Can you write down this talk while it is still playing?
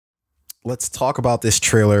let's talk about this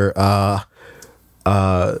trailer.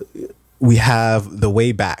 We have The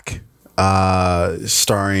Way Back,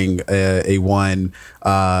 starring a one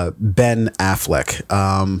Ben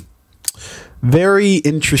Affleck. Very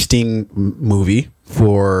interesting movie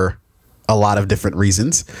for a lot of different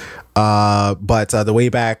reasons. But The Way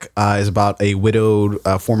Back is about a widowed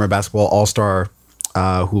former basketball all-star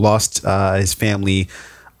who lost his family.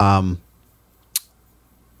 I'm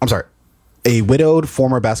sorry. A widowed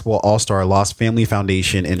former basketball all-star lost family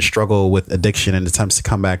foundation and struggle with addiction and attempts to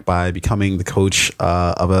come back by becoming the coach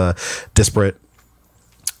of a disparate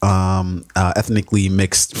ethnically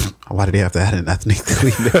mixed, why did he have to add an ethnically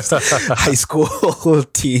mixed high school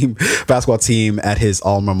basketball team at his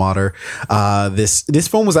alma mater. This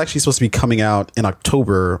film was actually supposed to be coming out in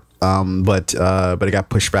October, but it got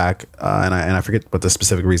pushed back, and I forget what the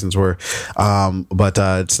specific reasons were. But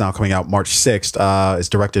it's now coming out March 6th. It's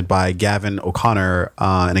directed by Gavin O'Connor,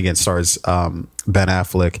 and again stars Ben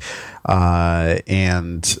Affleck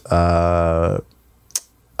and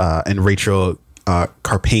Rachel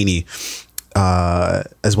Carpani,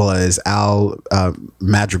 as well as Al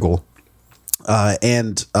Madrigal.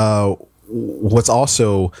 And what's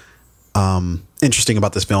also interesting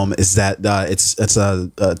about this film is that it's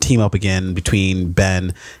a team up again between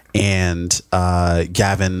Ben and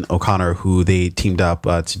Gavin O'Connor, who they teamed up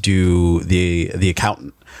to do The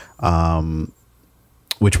Accountant,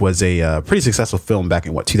 which was a pretty successful film back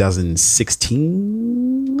in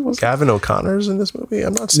 2016. Gavin O'Connor's in this movie?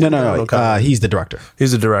 I'm not seeing No. He's the director.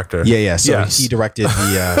 He's the director. Yeah. So yes. He directed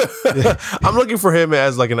the. I'm looking for him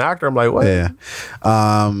as like an actor. I'm like, what? Yeah.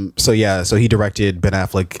 So he directed Ben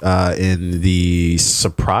Affleck in the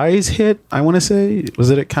surprise hit. I want to say, was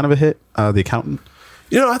it kind of a hit? The Accountant.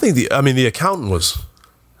 I think The Accountant was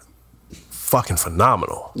fucking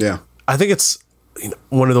phenomenal. Yeah. I think it's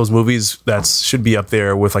one of those movies that should be up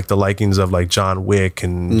there with like the likings of like John Wick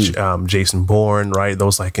and Jason Bourne, right?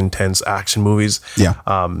 Those like intense action movies. Yeah.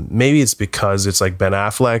 Maybe it's because it's like Ben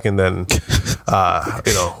Affleck, and then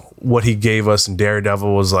what he gave us in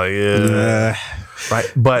Daredevil was like,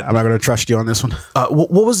 right. But I'm not going to trust you on this one.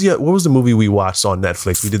 What was the movie we watched on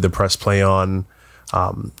Netflix? We did the press play on.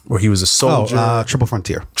 Where he was a soldier. Triple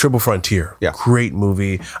Frontier. Triple Frontier. Yeah, great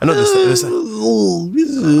movie. I know this. I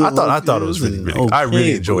thought it was really, really. Okay. I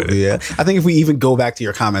really enjoyed it. Yeah, I think if we even go back to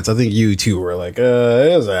your comments, I think you two were like,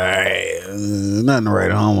 "It was alright, nothing to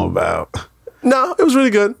write home about." No, it was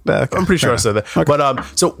really good. Okay, I'm pretty sure I said that. Okay. But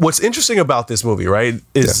so what's interesting about this movie, right,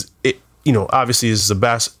 is it. Obviously, this is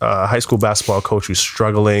a high school basketball coach who's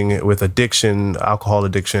struggling with addiction, alcohol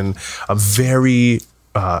addiction, a very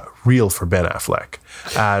real for Ben Affleck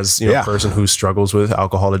as a person who struggles with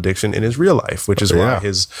alcohol addiction in his real life, which is why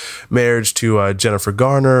his marriage to Jennifer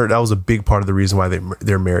Garner, that was a big part of the reason why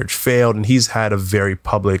their marriage failed, and he's had a very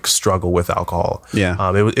public struggle with alcohol.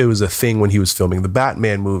 It was a thing when he was filming the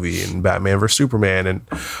Batman movie and Batman vs Superman,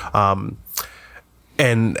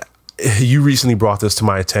 and you recently brought this to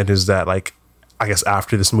my attention, is that like I guess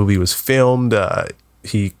after this movie was filmed,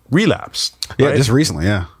 he relapsed. Right? Just recently.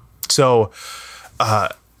 So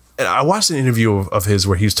and I watched an interview of his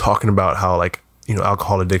where he was talking about how like,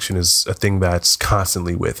 alcohol addiction is a thing that's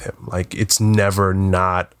constantly with him. Like it's never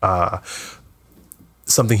not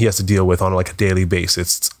something he has to deal with on like a daily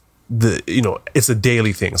basis. It's a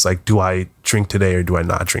daily thing. It's like, do I drink today or do I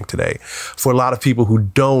not drink today? For a lot of people who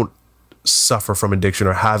don't suffer from addiction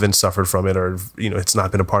or haven't suffered from it, or it's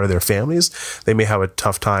not been a part of their families, they may have a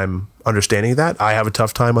tough time understanding that. I have a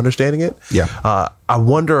tough time understanding it. I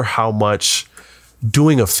wonder how much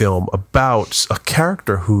doing a film about a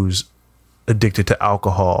character who's addicted to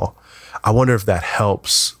alcohol, I wonder if that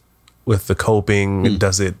helps with the coping.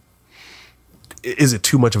 Is it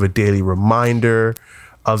too much of a daily reminder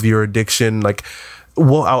of your addiction? Like,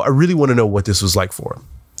 well, I really want to know what this was like for him.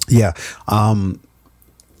 Yeah.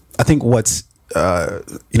 I think what's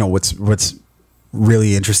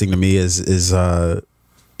really interesting to me is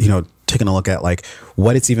taking a look at like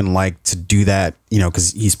what it's even like to do that,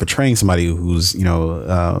 because he's portraying somebody who's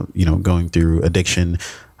going through addiction,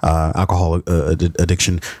 alcohol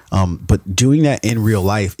addiction, but doing that in real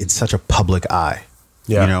life in such a public eye.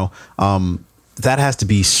 That has to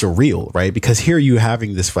be surreal, right? Because here you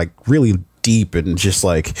having this like really deep and just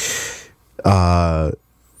like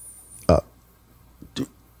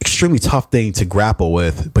extremely tough thing to grapple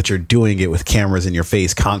with, but you're doing it with cameras in your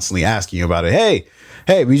face constantly asking you about it.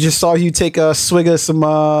 Hey, we just saw you take a swig of some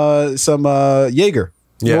Jaeger.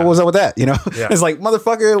 Yeah. What was up with that? You know, Yeah. it's like,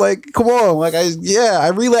 motherfucker, like, come on, like, I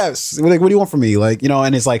relapsed. Like, what do you want from me? Like, you know,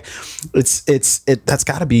 and it's like, that's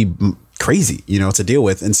got to be crazy, you know, to deal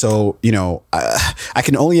with. And so, you know, I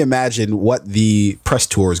can only imagine what the press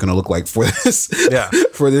tour is going to look like for this,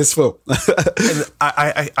 for this film. And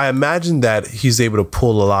I imagine that he's able to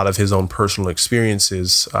pull a lot of his own personal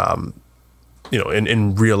experiences, you know,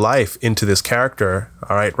 in real life into this character.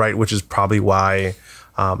 All right. Which is probably why,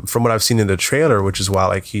 from what I've seen in the trailer, which is why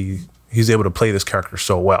like he's able to play this character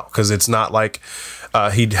so well, because it's not like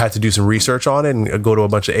he had to do some research on it and go to a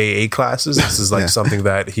bunch of AA classes. This is like something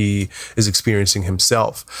that he is experiencing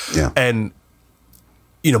himself. Yeah. And,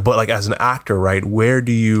 you know, but like as an actor, right, where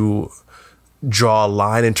do you draw a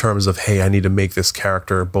line in terms of, hey, I need to make this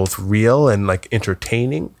character both real and like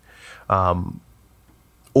entertaining?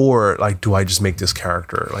 Or like, do I just make this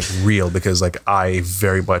character like real because like I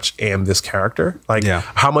very much am this character? Like,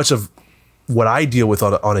 how much of what I deal with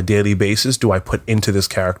on a daily basis do I put into this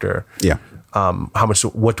character? Yeah.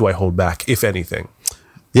 What do I hold back, if anything?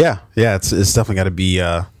 Yeah. It's definitely got to be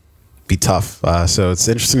tough. So it's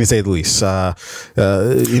interesting to say the least. You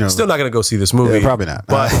know, still not going to go see this movie. Probably not.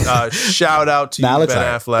 But shout out to you, Ben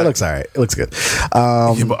Affleck. It looks all right. It looks good.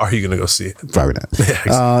 But are you going to go see it? Probably not.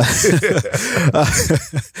 Yeah,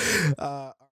 exactly.